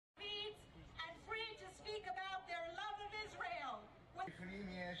בפנים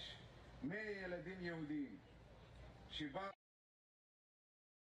יש 100 ילדים יהודים. 7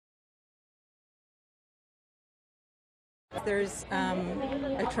 There's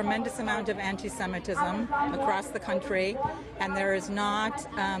a tremendous amount of anti-Semitism across the country, and there is not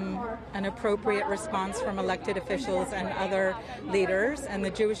an appropriate response from elected officials and other leaders, and the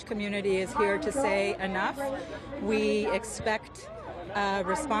Jewish community is here to say enough. We expect a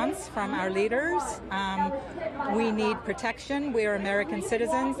response from our leaders. We need protection. We are American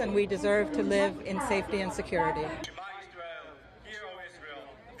citizens, and we deserve to live in safety and security.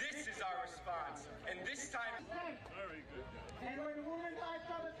 This is our response, and this time...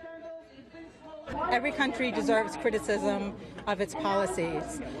 Every country deserves criticism of its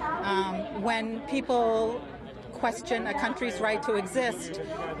policies. When people question a country's right to exist,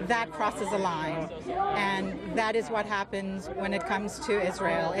 that crosses a line. And that is what happens when it comes to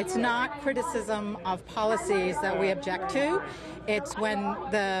Israel. It's not criticism of policies that we object to. It's when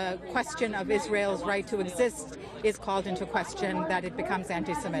the question of Israel's right to exist is called into question that it becomes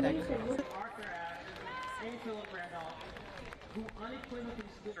anti-Semitic.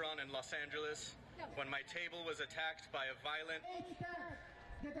 Restaurant in Los Angeles when my table was attacked by a violent... I'm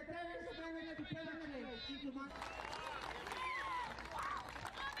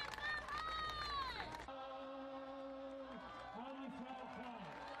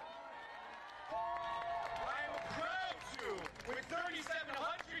proud to, with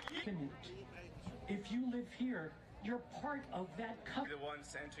 3,700 people. If you live here, you're part of that country. The one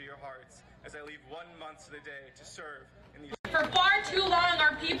sent to your hearts as I leave 1 month to the day to serve in these... For far too long,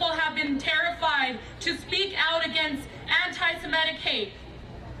 our people have been terrified to speak out against anti-Semitic hate.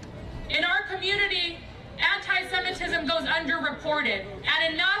 In our community, anti-Semitism goes underreported,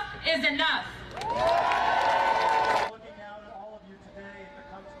 and enough is enough. Looking out at all of you today, it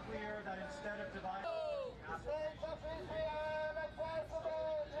becomes clear that instead of dividing...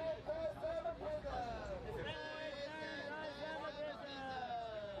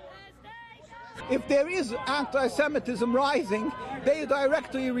 If there is anti-Semitism rising, they are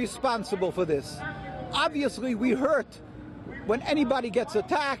directly responsible for this. Obviously, we hurt when anybody gets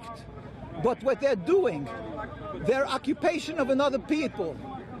attacked, but what they're doing, their occupation of another people,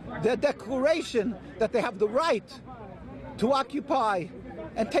 their declaration that they have the right to occupy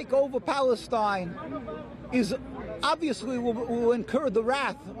and take over Palestine is obviously will incur the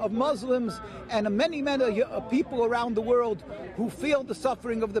wrath of Muslims and many people around the world who feel the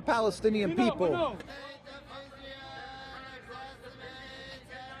suffering of the Palestinian people.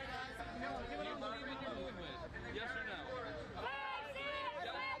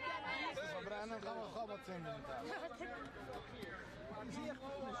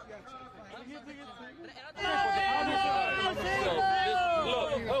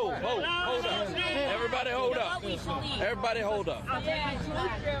 Hold up. Everybody hold up. Everybody hold up.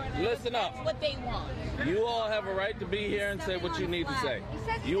 Listen up. What they want. You all have a right to be here and say what you need to say.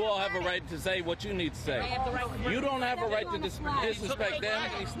 You all have a right to say what you need to say. You don't have a right to disrespect them.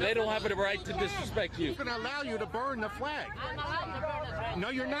 They don't have a right to disrespect you. I'm going to allow you to burn the flag. I'm allowed to burn the flag. No,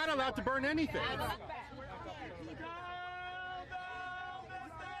 you're not allowed to burn anything.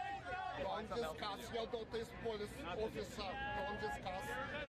 Don't discuss, eu don't this police officer, don't discuss.